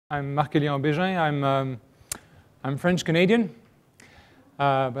I'm Marc Elian. I'm French-Canadian,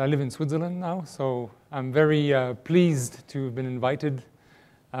 but I live in Switzerland now, so I'm very pleased to have been invited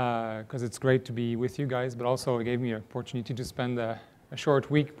because it's great to be with you guys, but also it gave me an opportunity to spend a short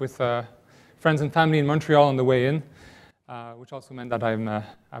week with friends and family in Montreal on the way in, which also meant that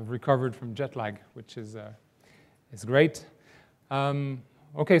I've recovered from jet lag, which is great.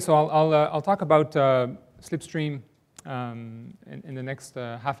 Okay, so I'll talk about Slipstream in the next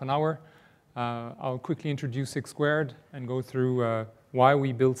half an hour. I'll quickly introduce 6 Squared and go through why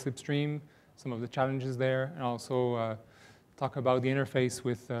we built Slipstream, some of the challenges there, and also talk about the interface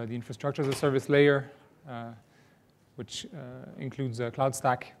with the infrastructure as a service layer, which includes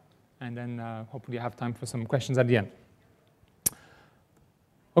CloudStack, and then hopefully I have time for some questions at the end.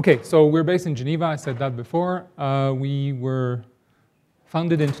 Okay, so we're based in Geneva. I said that before. We were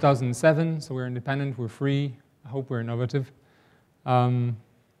founded in 2007, so we're independent, we're free. I hope we're innovative.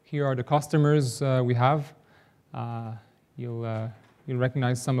 Here are the customers we have. You'll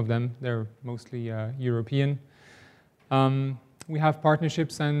recognize some of them. They're mostly European. We have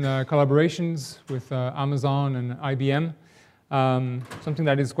partnerships and collaborations with Amazon and IBM. Something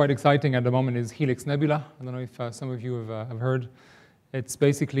that is quite exciting at the moment is Helix Nebula. I don't know if some of you have heard. It's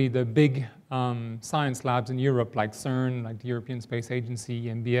basically the big science labs in Europe, like CERN, like the European Space Agency,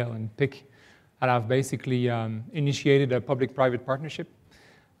 MBL, and PIC, that have basically initiated a public-private partnership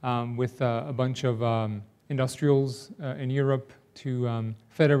with a bunch of industrials in Europe to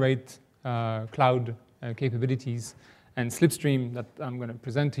federate cloud capabilities. And Slipstream, that I'm going to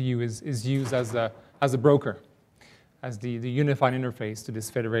present to you, is used as a broker, as the unified interface to this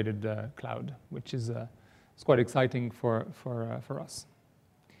federated cloud, which is it's quite exciting for us.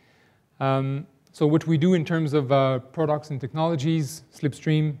 So what we do in terms of products and technologies,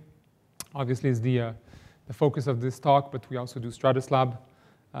 Slipstream obviously is the focus of this talk, but we also do Stratus Lab,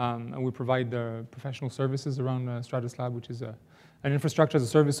 and we provide professional services around Stratus Lab, which is an infrastructure as a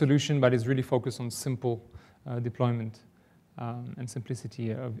service solution, but is really focused on simple deployment and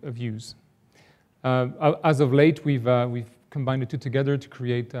simplicity of use. As of late, we've combined the two together to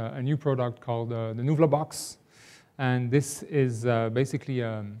create a new product called the Nuvla Box, and this is basically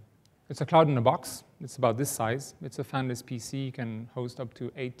it's a cloud in a box. It's about this size. It's a fanless PC. You can host up to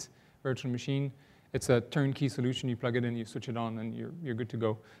 8 virtual machines. It's a turnkey solution. You plug it in, you switch it on, and you're good to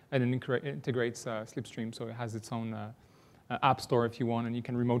go. And it integrates Slipstream, so it has its own app store if you want, and you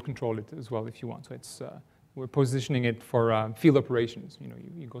can remote control it as well if you want. So it's we're positioning it for field operations. You know,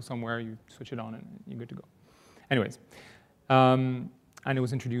 you go somewhere, you switch it on, and you're good to go. Anyways, and it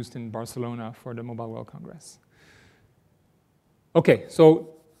was introduced in Barcelona for the Mobile World Congress. Okay, so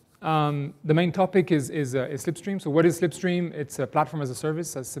the main topic is Slipstream. So what is Slipstream? It's a platform as a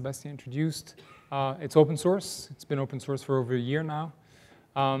service, as Sebastian introduced. It's open source. It's been open source for over a year now.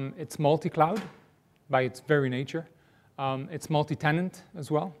 It's multi-cloud by its very nature. It's multi-tenant as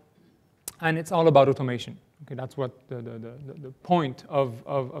well. And it's all about automation. Okay, that's what the point of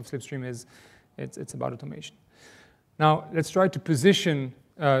Slipstream is. It's about automation. Now, let's try to position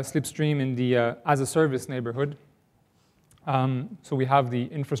Slipstream in the as-a-service neighborhood. So we have the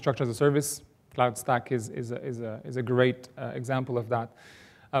infrastructure as a service. CloudStack is a great example of that.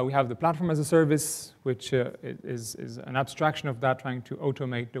 We have the platform as a service, which is an abstraction of that, trying to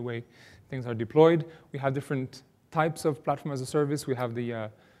automate the way things are deployed. We have different types of platform as a service. We have the,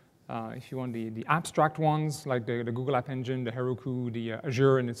 if you want, the abstract ones, like the Google App Engine, the Heroku, the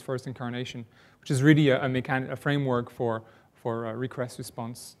Azure in its first incarnation, which is really a framework for request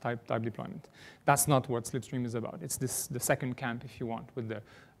response type deployment. That's not what Slipstream is about. It's the second camp, if you want, with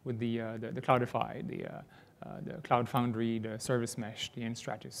the Cloudify, the Cloud Foundry, the Service Mesh, the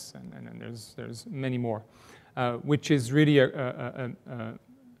Stratus, and there's many more, which is really a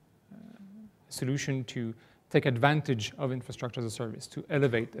solution to take advantage of infrastructure as a service, to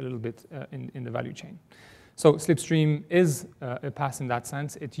elevate a little bit in the value chain. So Slipstream is a PaaS in that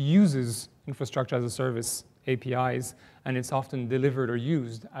sense. It uses infrastructure as a service APIs, and it's often delivered or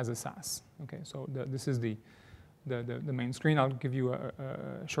used as a SaaS. Okay, so this is the main screen. I'll give you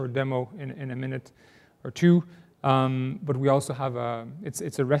a short demo in a minute or two. But we also have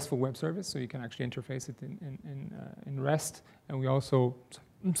it's a RESTful web service, so you can actually interface it in REST. And we also,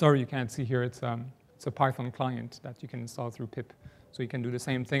 I'm sorry you can't see here, it's a Python client that you can install through pip. So you can do the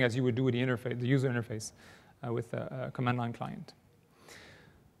same thing as you would do with the user interface with a command line client.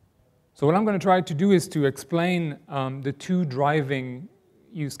 So what I'm going to try to do is to explain the two driving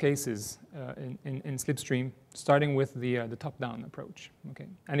use cases in Slipstream, starting with the top-down approach. Okay,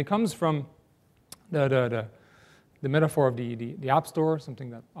 and it comes from the metaphor of the App Store, something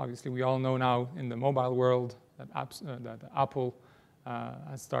that obviously we all know now in the mobile world, that Apple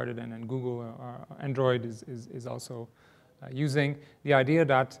has started, and then Google or Android is also using the idea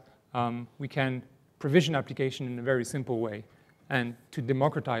that we can provision application in a very simple way, and to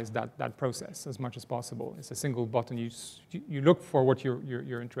democratize that process as much as possible. It's a single button. You look for what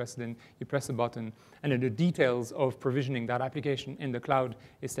you're interested in, you press a button, and then the details of provisioning that application in the cloud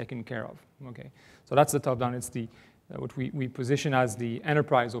is taken care of. Okay, so that's the top-down. It's the what we position as the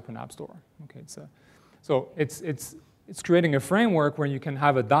enterprise open app store. Okay, so it's creating a framework where you can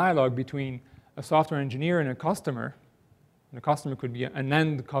have a dialogue between a software engineer and a customer. And the customer could be an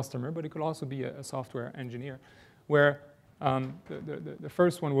end customer, but it could also be a software engineer, where the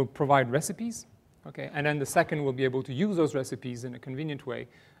first one will provide recipes, okay, and then the second will be able to use those recipes in a convenient way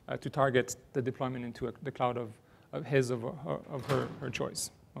to target the deployment into the cloud of his or her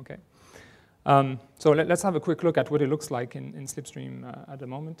choice, okay. So let's have a quick look at what it looks like in Slipstream at the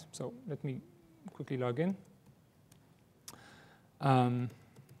moment. So let me quickly log in.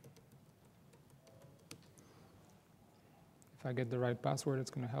 If I get the right password,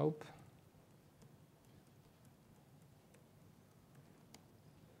 it's going to help.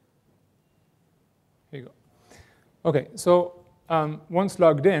 Here you go. Okay, so once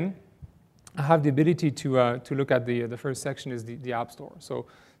logged in, I have the ability to look at the first section is the App Store. So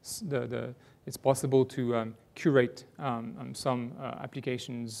it's possible to curate some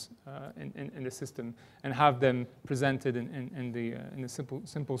applications in the system and have them presented in the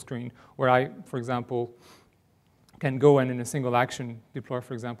simple screen, where I, for example, can go and in a single action deploy,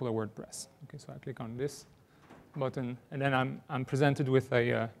 for example, a WordPress. Okay, so I click on this button, and then I'm presented with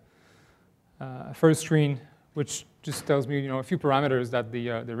a first screen, which just tells me, a few parameters that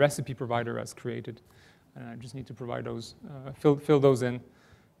the recipe provider has created, and I just need to provide those, fill those in,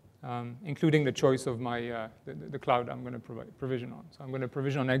 including the choice of my the cloud I'm going to provision on. So I'm going to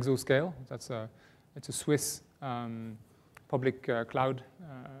provision on Exascale. It's a Swiss public cloud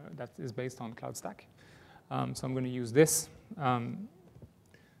that is based on CloudStack. So I'm going to use this.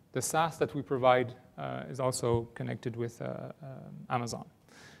 The SaaS that we provide is also connected with Amazon.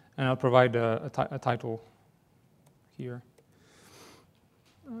 And I'll provide a title here.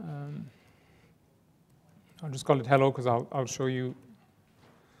 I'll just call it hello, because I'll show you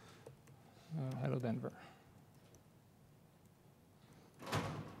hello Denver.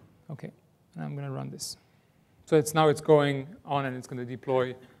 Okay, and I'm going to run this. So it's going on, and it's going to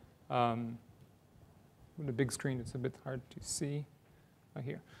deploy. With the big screen, it's a bit hard to see right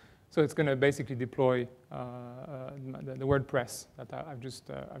here. So it's going to basically deploy the WordPress that I've just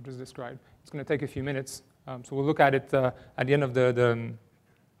described. It's going to take a few minutes. So we'll look at it at the end of the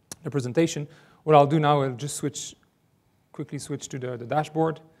presentation. What I'll do now, I'll just quickly switch to the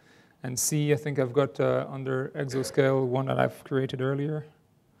dashboard and see. I think I've got under Exascale one that I've created earlier.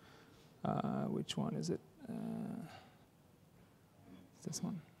 Which one is it? It's this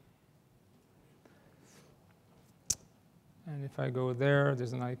one. And if I go there,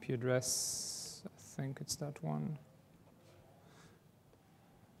 there's an IP address. I think it's that one.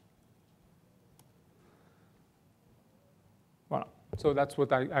 Voilà. So that's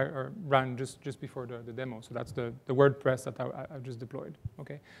what I ran just before the demo. So that's the WordPress that I've just deployed.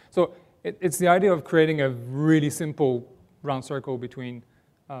 Okay. So it's the idea of creating a really simple round circle between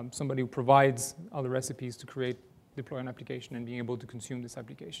somebody who provides all the recipes to deploy an application and being able to consume this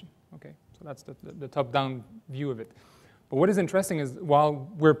application. Okay. So that's the top-down view of it. But what is interesting is, while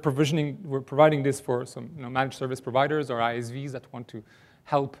we're providing this for some managed service providers or ISVs that want to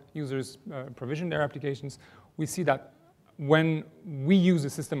help users provision their applications, we see that when we use the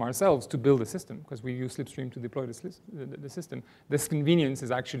system ourselves to build a system, because we use Slipstream to deploy the system, this convenience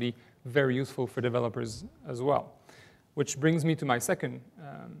is actually very useful for developers as well. Which brings me to my second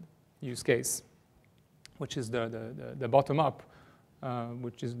use case, which is the bottom-up,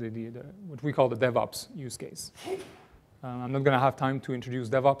 which is what we call the DevOps use case. I'm not going to have time to introduce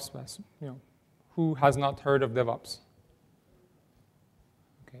DevOps, but who has not heard of DevOps?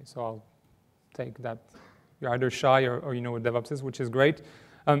 Okay, so I'll take that. You're either shy or you know what DevOps is, which is great.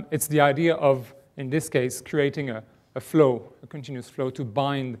 It's the idea of, in this case, creating a flow, a continuous flow to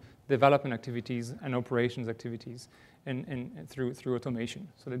bind development activities and operations activities through automation.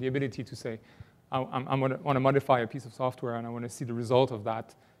 So that the ability to say, I want to modify a piece of software and I want to see the result of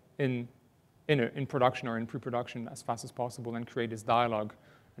that in production or in pre-production as fast as possible, and create this dialogue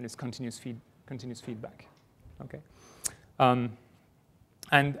and this continuous feedback. Okay.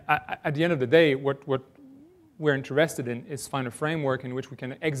 And at the end of the day, what we're interested in is find a framework in which we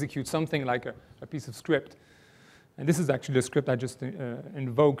can execute something like a piece of script. And this is actually the script I just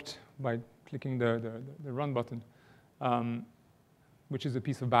invoked by clicking the run button, which is a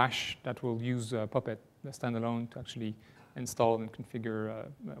piece of bash that will use Puppet, the standalone, to actually install and configure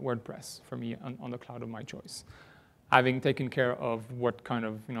WordPress for me on the cloud of my choice. Having taken care of what kind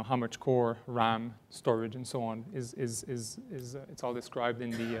of, how much core, RAM, storage, and so on it's all described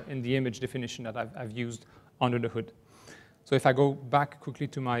in the image definition that I've used under the hood. So if I go back quickly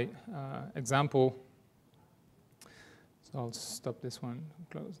to my example, so I'll stop this one,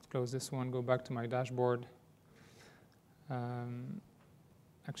 close this one, go back to my dashboard.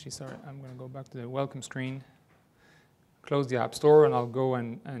 Actually, sorry, I'm going to go back to the welcome screen, close the App Store, and I'll go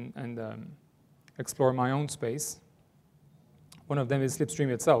and explore my own space. One of them is Slipstream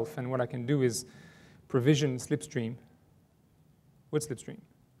itself, and what I can do is provision Slipstream with Slipstream.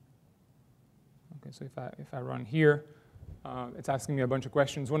 Okay, so if I run here, it's asking me a bunch of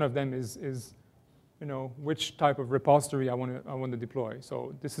questions. One of them is which type of repository I want to deploy.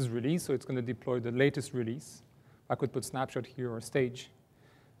 So this is release, so it's going to deploy the latest release. I could put snapshot here or stage.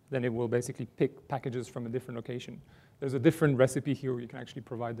 Then it will basically pick packages from a different location. There's a different recipe here where you can actually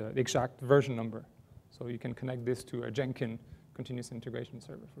provide the exact version number. So you can connect this to a Jenkins continuous integration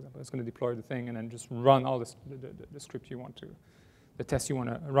server, for example. It's going to deploy the thing and then just run all the script you want to, the test you want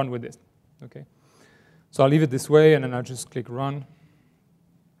to run with this. Okay. So I'll leave it this way, and then I'll just click run.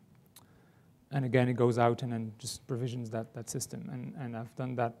 And again, it goes out and then just provisions that system. And I've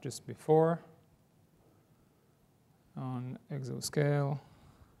done that just before on Exascale,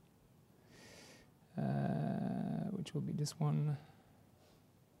 which will be this one.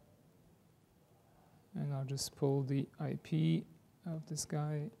 And I'll just pull the IP of this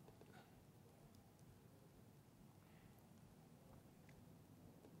guy.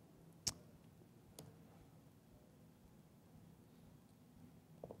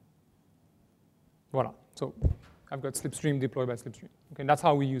 Voila. So I've got Slipstream deployed by Slipstream. Okay, and that's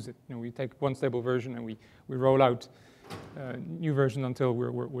how we use it. We take one stable version and we roll out new version until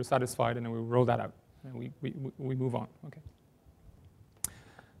we're satisfied, and then we roll that out and we move on. Okay.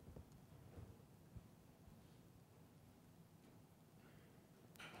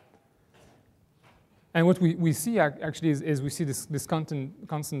 And what we see actually is we see this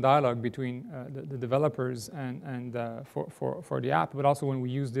constant dialogue between the developers and for the app, but also when we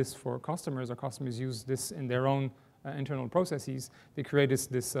use this for customers, our customers use this in their own internal processes. They create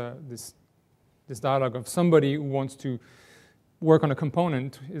this dialogue of somebody who wants to work on a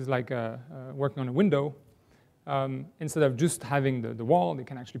component, is like working on a window. Instead of just having the wall, they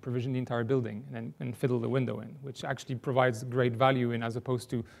can actually provision the entire building and fiddle the window in, which actually provides great value in, as opposed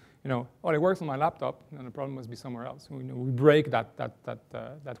to, it works on my laptop, and the problem must be somewhere else. We break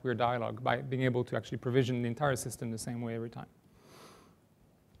that weird dialogue by being able to actually provision the entire system the same way every time.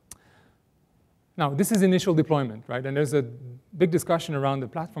 Now, this is initial deployment, right? And there's a big discussion around the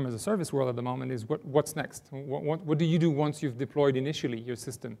platform as a service world at the moment is what's next? What do you do once you've deployed initially your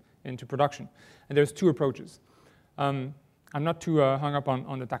system into production? And there's two approaches. I'm not too hung up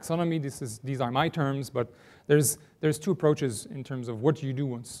on the taxonomy. These are my terms, but there's two approaches in terms of what you do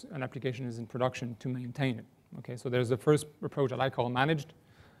once an application is in production to maintain it. Okay, so there's the first approach that I call managed,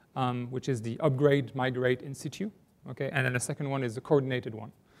 which is the upgrade, migrate in situ. Okay, and then the second one is the coordinated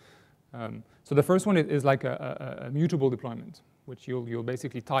one. So the first one is like a mutable deployment, which you'll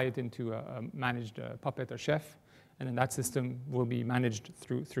basically tie it into a managed Puppet or Chef, and then that system will be managed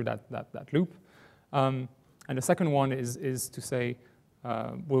through that loop. And the second one is to say,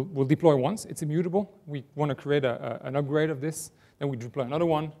 we'll deploy once, it's immutable. We want to create an upgrade of this, then we deploy another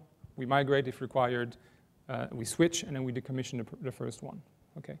one, we migrate if required, we switch, and then we decommission the first one.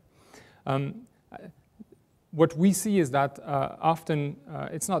 Okay. What we see is that often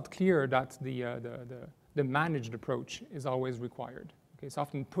it's not clear that the managed approach is always required. Okay, it's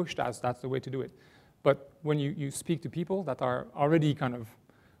often pushed as that's the way to do it. But when you speak to people that are already kind of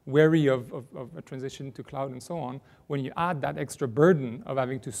wary of a transition to cloud and so on, when you add that extra burden of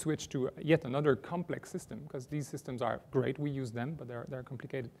having to switch to yet another complex system, because these systems are great, we use them, but they're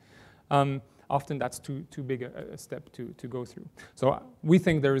complicated. Often that's too big a step to go through. So we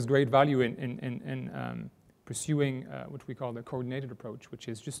think there is great value in pursuing what we call the coordinated approach, which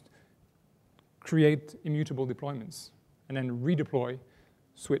is just create immutable deployments and then redeploy,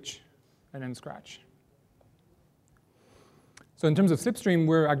 switch, and then scratch. So in terms of Slipstream,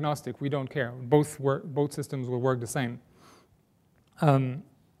 we're agnostic. We don't care. Both systems will work the same.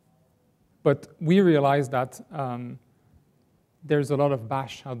 But we realize that there's a lot of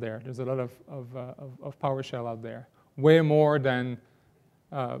bash out there. There's a lot of PowerShell out there, way more than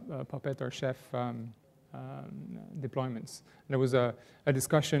Puppet or Chef deployments. There was a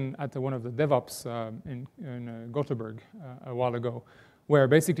discussion at one of the DevOps in Gothenburg a while ago, where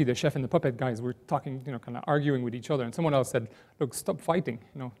basically the chef and the puppet guys were talking, kind of arguing with each other, and someone else said, look, stop fighting.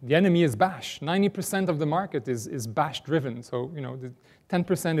 The enemy is bash. 90% of the market is bash driven, so the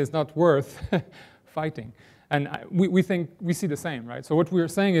 10% is not worth fighting. And we see the same, right? So what we're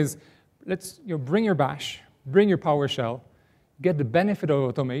saying is, let's bring your bash, bring your PowerShell, get the benefit of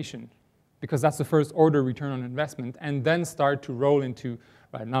automation, because that's the first order return on investment, and then start to roll into,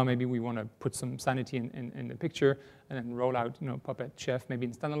 right now maybe we want to put some sanity in the picture, and then roll out Puppet Chef maybe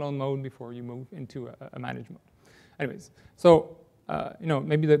in standalone mode before you move into a managed mode. Anyways, so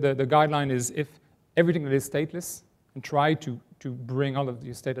maybe the guideline is if everything that is stateless and try to bring all of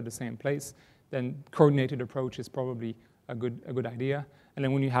your state at the same place, then coordinated approach is probably a good idea. And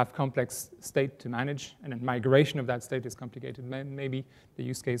then when you have complex state to manage, and then migration of that state is complicated, maybe the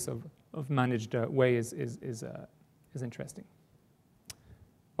use case of managed way is interesting.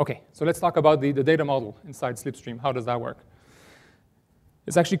 Okay, so let's talk about the data model inside Slipstream. How does that work?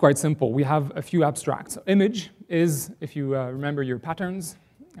 It's actually quite simple. We have a few abstracts. So image is, if you remember your patterns,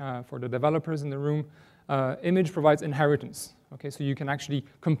 for the developers in the room, image provides inheritance. Okay, so you can actually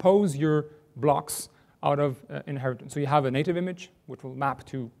compose your blocks out of inheritance. So you have a native image, which will map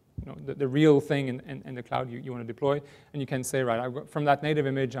to the real thing in the cloud you want to deploy. And you can say, right, from that native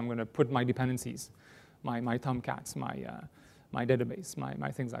image, I'm going to put my dependencies, my Tomcats, my database,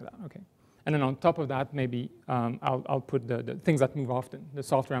 my things like that. Okay. And then on top of that, maybe I'll put the things that move often, the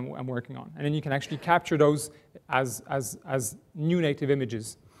software I'm working on. And then you can actually capture those as new native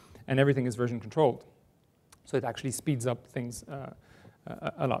images, and everything is version controlled. So it actually speeds up things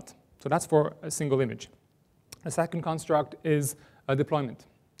a lot. So that's for a single image. The second construct is a deployment.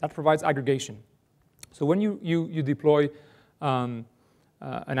 That provides aggregation. So when you deploy an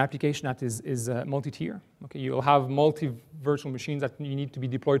application that is multi-tier, okay, you'll have multi-virtual machines that you need to be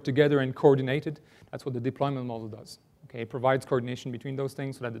deployed together and coordinated. That's what the deployment model does. Okay, it provides coordination between those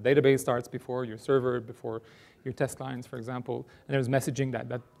things so that the database starts before your server, before your test clients, for example, and there's messaging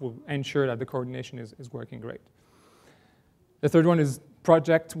that will ensure that the coordination is working great. The third one is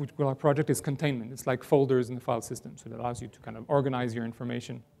project, which we call project is containment. It's like folders in the file system, so it allows you to kind of organize your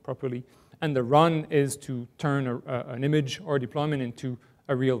information properly. And the run is to turn an image or deployment into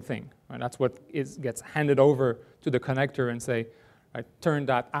a real thing. Right? That's what gets handed over to the connector and say, right, turn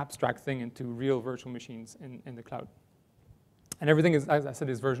that abstract thing into real virtual machines in the cloud. And everything is, as I said,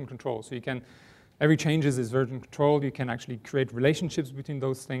 is version control. So you can, every changes is version controlled. You can actually create relationships between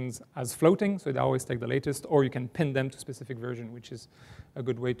those things as floating, so they always take the latest, or you can pin them to a specific version, which is a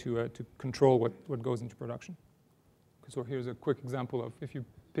good way to control what goes into production. So here's a quick example of if you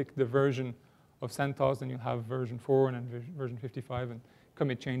pick the version of CentOS, then you'll have version 4 and then version 55, and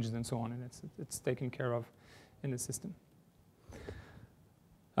commit changes and so on, and it's taken care of in the system.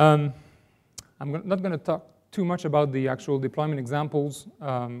 I'm not going to talk too much about the actual deployment examples,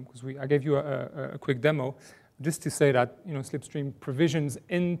 because I gave you a quick demo, just to say that Slipstream provisions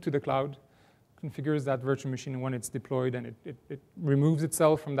into the cloud, configures that virtual machine when it's deployed, and it removes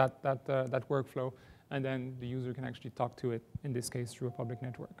itself from that workflow, and then the user can actually talk to it, in this case, through a public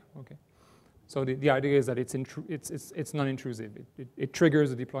network. Okay. So the idea is that it's non-intrusive. It triggers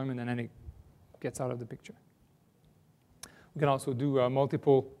the deployment, and then it gets out of the picture. We can also do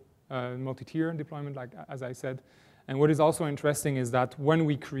multi-tier deployment, like as I said. And what is also interesting is that when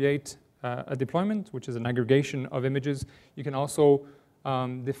we create a deployment, which is an aggregation of images, you can also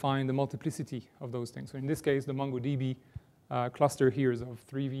define the multiplicity of those things. So in this case, the MongoDB cluster here is of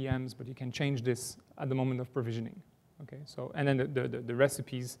 3 VMs, but you can change this at the moment of provisioning. Okay, so and then the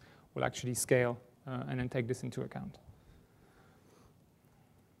recipes will actually scale and then take this into account.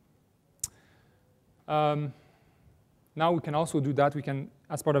 Now we can also do that. We can,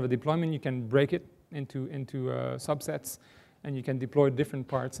 as part of a deployment, you can break it into subsets, and you can deploy different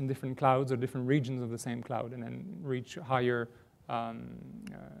parts in different clouds or different regions of the same cloud, and then reach higher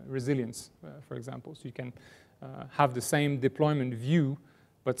resilience, for example. So you can have the same deployment view,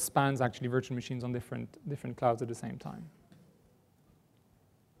 but spans actually virtual machines on different clouds at the same time.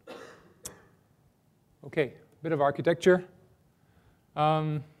 Okay, a bit of architecture.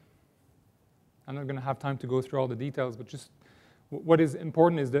 I'm not going to have time to go through all the details, but just what is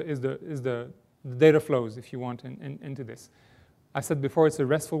important is the data flows, if you want, into this. I said before, it's a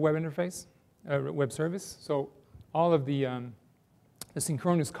RESTful web interface, web service. So all of the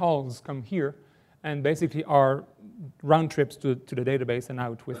synchronous calls come here, and basically are round trips to the database and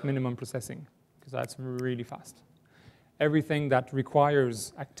out with minimum processing, because that's really fast. Everything that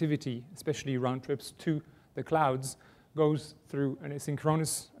requires activity, especially round trips to the clouds, goes through an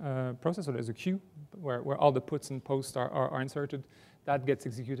asynchronous process. So there's a queue where all the puts and posts are inserted. That gets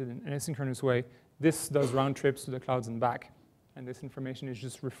executed in an asynchronous way. This does round trips to the clouds and back. and this information is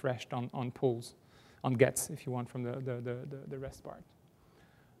just refreshed on pulls, on gets, if you want, from the REST part.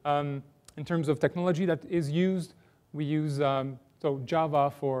 In terms of technology that is used, we use so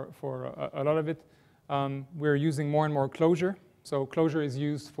Java for a lot of it. We're using more and more Clojure. So Clojure is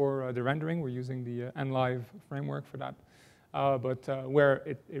used for the rendering. We're using the NLive framework for that. But where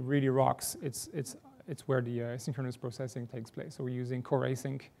it really rocks, it's where the asynchronous processing takes place. So we're using Core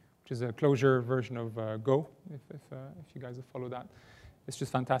Async, which is a Clojure version of Go, if you guys have followed that. It's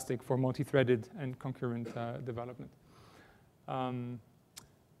just fantastic for multi-threaded and concurrent development.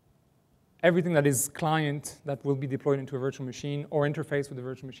 Everything that is client that will be deployed into a virtual machine or interface with the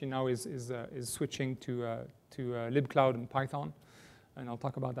virtual machine now is switching to libcloud and Python, and I'll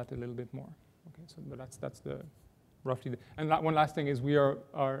talk about that a little bit more. Okay, so but that's the roughly. And one last thing is we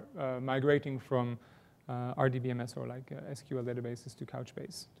are migrating from RDBMS or like SQL databases to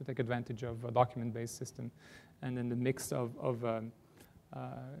Couchbase to take advantage of a document-based system, and then the mix of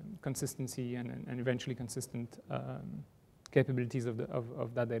consistency and eventually consistent capabilities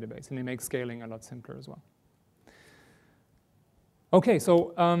of that database, and it makes scaling a lot simpler as well. Okay,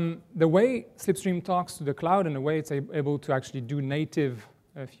 so the way Slipstream talks to the cloud and the way it's able to actually do native,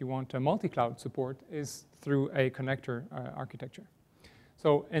 if you want, multi-cloud support is through a connector architecture.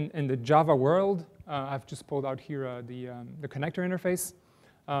 So in the Java world, I've just pulled out here the connector interface,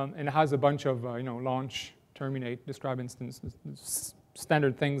 and it has a bunch of launch, terminate, describe instance,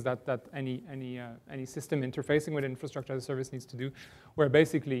 standard things that any system interfacing with infrastructure as a service needs to do, where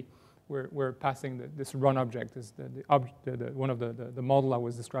basically we're passing this run object is one of the model I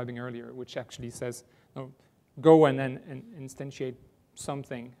was describing earlier, which actually says go and then instantiate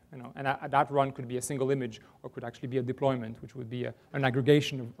something, and that run could be a single image or could actually be a deployment, which would be an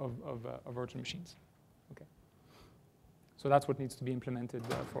aggregation of virtual machines. Okay, so that's what needs to be implemented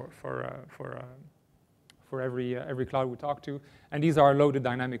for every cloud we talk to, and these are loaded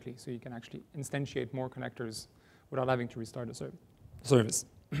dynamically, so you can actually instantiate more connectors without having to restart the service.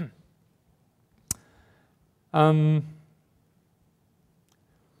 A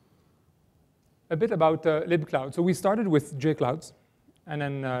bit about libcloud. So we started with JClouds, and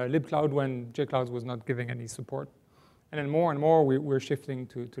then libcloud when JClouds was not giving any support, and then more and more we're shifting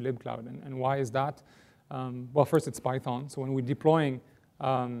to libcloud. And why is that? Well, first it's Python. So when we're deploying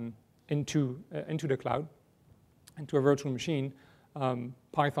into the cloud, into a virtual machine,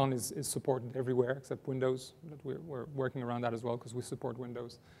 Python is supported everywhere except Windows. We're working around that as well because we support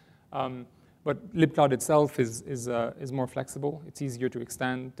Windows. But libcloud itself is more flexible. It's easier to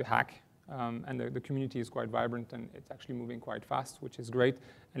extend, to hack, and the community is quite vibrant, and it's actually moving quite fast, which is great.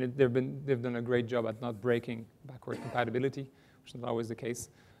 And they've done a great job at not breaking backward compatibility, which is not always the case.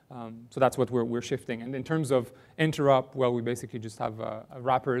 So that's what we're shifting. And in terms of interop, well, we basically just have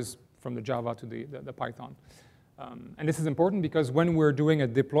wrappers from the Java to the Python. And this is important because when we're doing a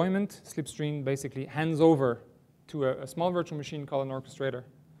deployment, Slipstream basically hands over to a small virtual machine called an orchestrator.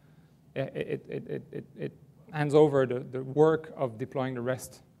 It hands over the work of deploying the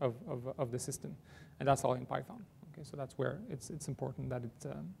rest of the system, and that's all in Python. Okay, so that's where it's important that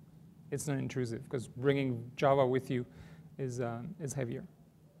it's non-intrusive, because bringing Java with you is heavier.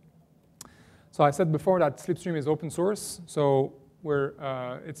 So I said before that Slipstream is open source, so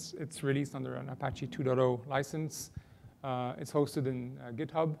it's released under an Apache 2.0 license. It's hosted in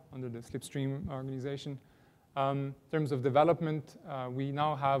GitHub under the Slipstream organization. In terms of development, we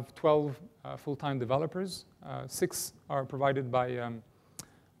now have 12 full-time developers. 6 are provided by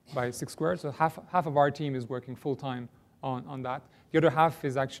 6 Squared, so half of our team is working full-time on that. The other half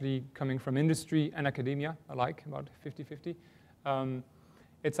is actually coming from industry and academia alike, about 50-50.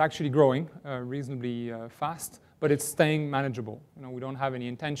 It's actually growing reasonably fast, but it's staying manageable. We don't have any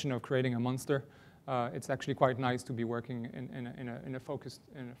intention of creating a monster. It's actually quite nice to be working in a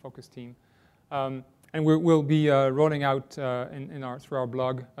focused team. And we'll be rolling out through our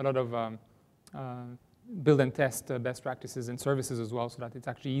blog a lot of build and test best practices and services as well, so that it's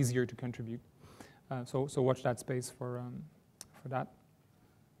actually easier to contribute. So watch that space for that.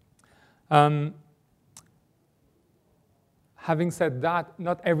 Having said that,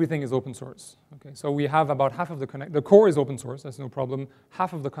 not everything is open source. Okay, so we have about half of the core is open source, that's no problem.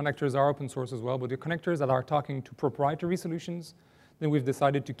 Half of the connectors are open source as well, but the connectors that are talking to proprietary solutions, then we've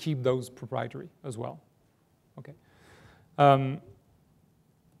decided to keep those proprietary as well. Okay.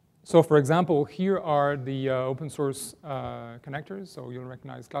 So for example, here are the open source connectors. So you'll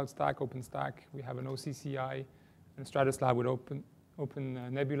recognize CloudStack, OpenStack. We have an OCCI and Stratus Lab with Open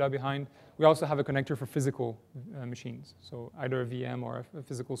Nebula behind. We also have a connector for physical machines. So either a VM or a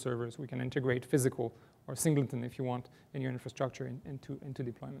physical server. So we can integrate physical or singleton, if you want, in your infrastructure into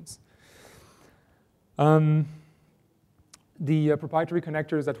deployments. The proprietary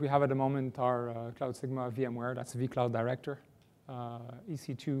connectors that we have at the moment are Cloud Sigma, VMware, that's vCloud Director,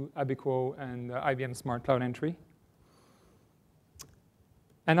 EC2, Abiquo, and IBM Smart Cloud Entry.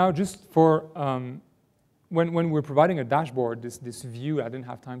 And now just for, when we're providing a dashboard, this view I didn't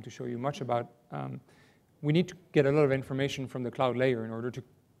have time to show you much about, we need to get a lot of information from the cloud layer in order to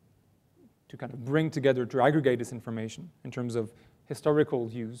kind of bring together, to aggregate this information in terms of historical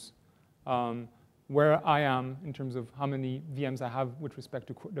use, where I am in terms of how many VMs I have with respect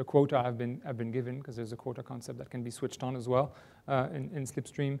to the quota I've been given, because there's a quota concept that can be switched on as well in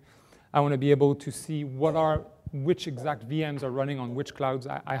Slipstream. I want to be able to see which exact VMs are running on which clouds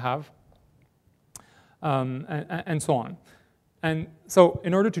I have, and so on. And so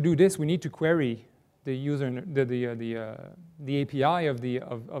in order to do this, we need to query the user, the API of the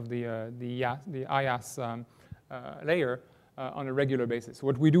IaaS layer on a regular basis. So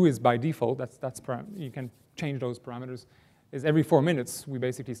what we do is by default, you can change those parameters, is every 4 minutes we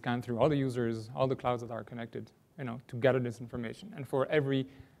basically scan through all the users, all the clouds that are connected, to gather this information. And for every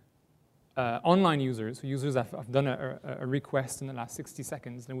online users, so users have done a request in the last 60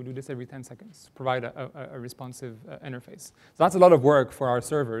 seconds, then we do this every 10 seconds to provide a responsive interface. So that's a lot of work for our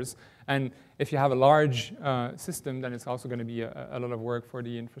servers. And if you have a large system, then it's also going to be a lot of work for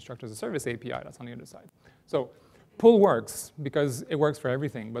the infrastructure as a service API that's on the other side. So pull works because it works for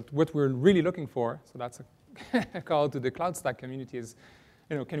everything. But what we're really looking for, so that's a call to the CloudStack community, is,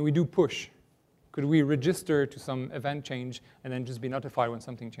 can we do push? Could we register to some event change and then just be notified when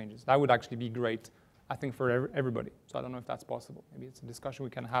something changes? That would actually be great, I think, for everybody. So I don't know if that's possible. Maybe it's a discussion we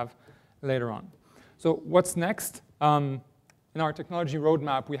can have later on. So what's next? In our technology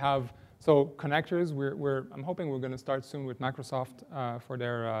roadmap, we have connectors. I'm hoping we're going to start soon with Microsoft for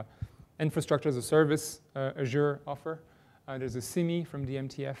their infrastructure as a service Azure offer. There's a CIMI from the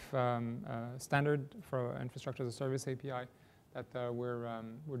MTF standard for infrastructure as a service API that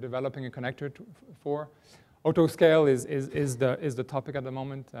we're developing a connector for. Autoscale is the topic at the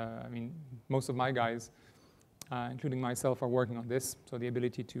moment. I mean, most of my guys, including myself, are working on this. So the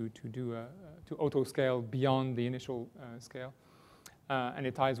ability to autoscale beyond the initial scale, and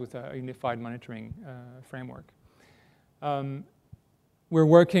it ties with a unified monitoring framework. We're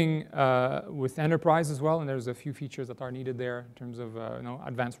working with enterprise as well, and there's a few features that are needed there in terms of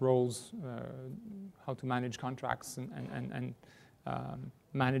advanced roles, how to manage contracts and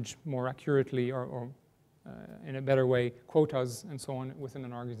manage more accurately or in a better way quotas and so on within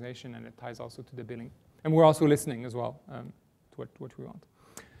an organization, and it ties also to the billing. And we're also listening as well to what we want.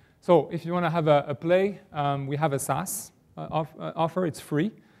 So if you want to have a play, we have a SaaS offer. It's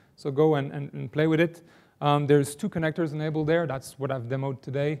free, so go and play with it. There's 2 connectors enabled there. That's what I've demoed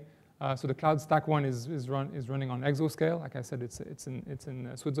today. So the CloudStack one is running on Exoscale. Like I said, it's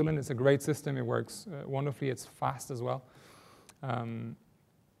in Switzerland. It's a great system. It works wonderfully. It's fast as well,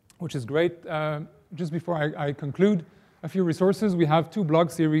 which is great. Just before I conclude, a few resources. We have 2 blog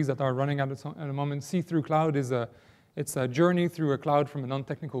series that are running at the moment. See Through Cloud it's a journey through a cloud from a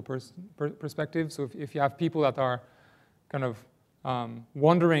non-technical perspective. So if you have people that are kind of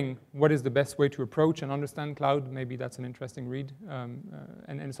wondering what is the best way to approach and understand cloud, maybe that's an interesting read,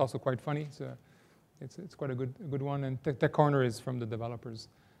 and it's also quite funny. It's quite a good one. And Tech Corner is from the developers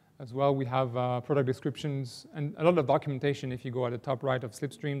as well. We have product descriptions and a lot of documentation. If you go at the top right of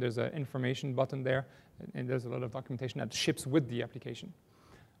Slipstream, there's an information button there, and there's a lot of documentation that ships with the application.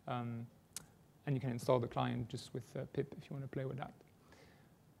 And you can install the client just with pip if you want to play with that.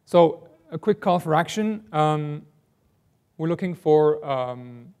 So a quick call for action. We're looking for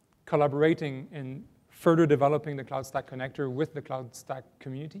collaborating in further developing the CloudStack connector with the CloudStack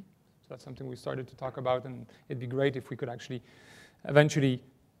community. So that's something we started to talk about, and it'd be great if we could actually eventually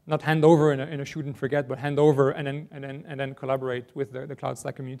not hand over in a shoot and forget, but hand over and then collaborate with the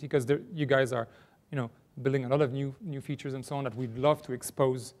CloudStack community, because you guys are building a lot of new features and so on that we'd love to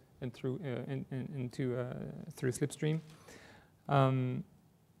expose through Slipstream.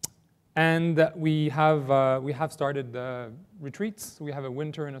 And we have started retreats. We have a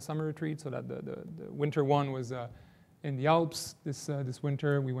winter and a summer retreat. So that the winter one was in the Alps. This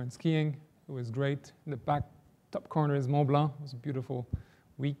winter we went skiing. It was great. In the back top corner is Mont Blanc. It was a beautiful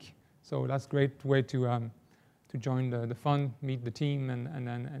week. So that's a great way to join the fun, meet the team,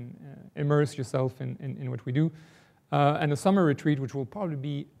 and immerse yourself in what we do. And the summer retreat, which will probably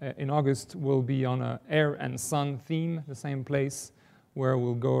be in August, will be on an air and sun theme, the same place, where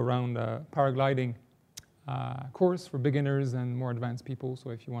we'll go around a paragliding course for beginners and more advanced people.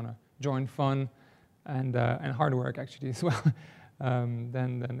 So if you want to join fun and hard work actually as well,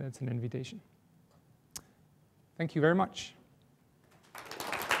 then it's an invitation. Thank you very much.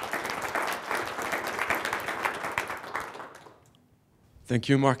 Thank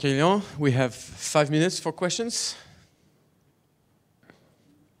you, Marc Elian. We have 5 minutes for questions.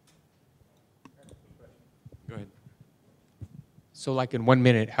 Go ahead. So like in 1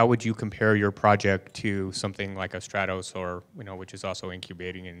 minute, how would you compare your project to something like a Stratos or, which is also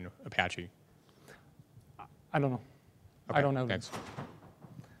incubating in Apache? I don't know. Okay, I don't know. thanks.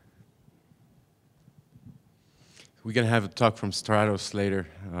 We're going to have a talk from Stratos later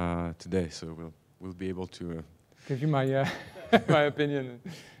today, so we'll be able to give you my my opinion.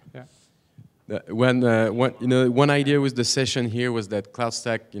 Yeah. One idea with the session here was that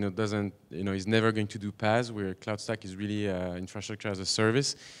CloudStack, is never going to do PaaS, where CloudStack is really infrastructure as a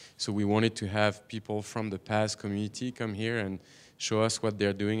service. So we wanted to have people from the PaaS community come here and show us what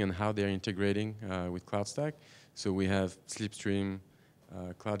they're doing and how they're integrating with CloudStack. So we have Slipstream,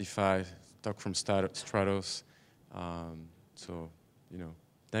 Cloudify, talk from Stratos.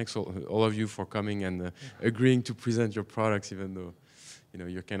 Thanks all of you for coming and agreeing to present your products, even though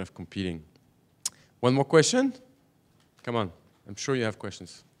you're kind of competing. One more question? Come on, I'm sure you have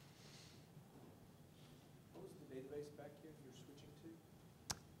questions. What was the database back here you're switching to?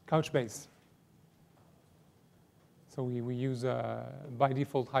 Couchbase. So we use by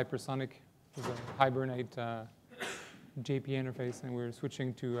default Hypersonic as a Hibernate JP interface, and we're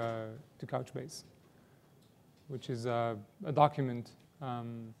switching to Couchbase, which is a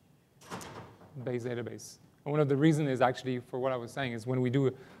document-based database. And one of the reasons is actually for what I was saying is when we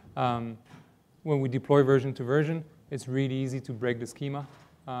do when we deploy version to version, it's really easy to break the schema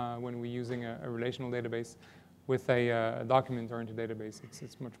when we're using a relational database. With a document-oriented database,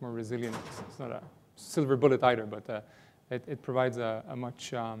 it's much more resilient. It's not a silver bullet either, but it provides a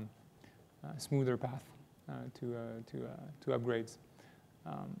much smoother path to upgrades.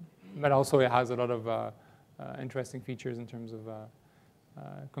 But also it has a lot of interesting features in terms of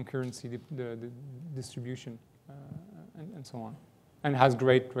concurrency, the distribution, and so on. And has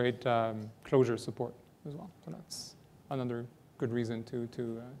great closure support as well. So that's another good reason to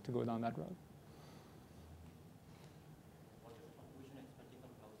go down that road. What is the contribution expected from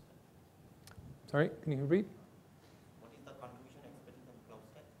CloudStack? Sorry, can you repeat? What is the contribution expected from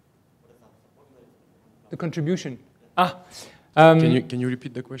CloudStack? What is the support you are expecting from CloudStack? The contribution. Can you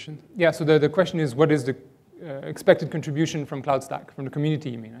repeat the question? Yeah, so the question is, what is the expected contribution from CloudStack, from the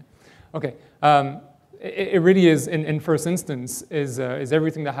community, you mean, right? Okay. It really is, in first instance, is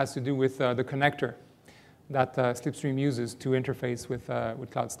everything that has to do with the connector that Slipstream uses to interface with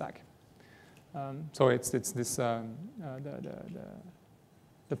CloudStack. So it's this the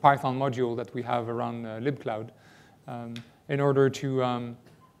Python module that we have around libcloud in order to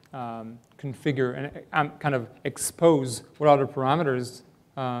configure and kind of expose what other parameters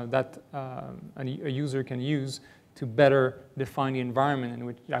that a user can use to better define the environment in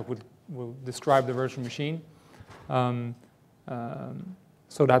which that will describe the virtual machine.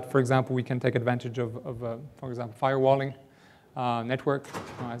 So that, for example, we can take advantage of for example, firewalling network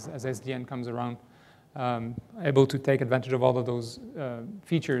as SDN comes around, able to take advantage of all of those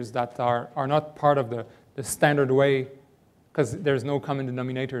features that are not part of the standard way, because there's no common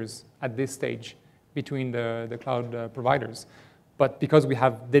denominators at this stage between the cloud providers. But because we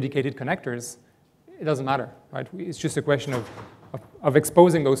have dedicated connectors, it doesn't matter, right? It's just a question of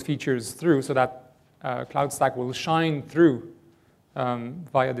exposing those features through so that CloudStack will shine through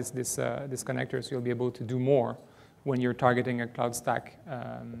via this connector, so you'll be able to do more when you're targeting a CloudStack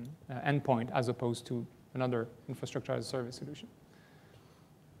endpoint as opposed to another infrastructure as a service solution.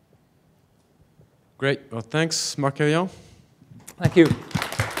 Great. Well, thanks, Marc Elian. Thank you.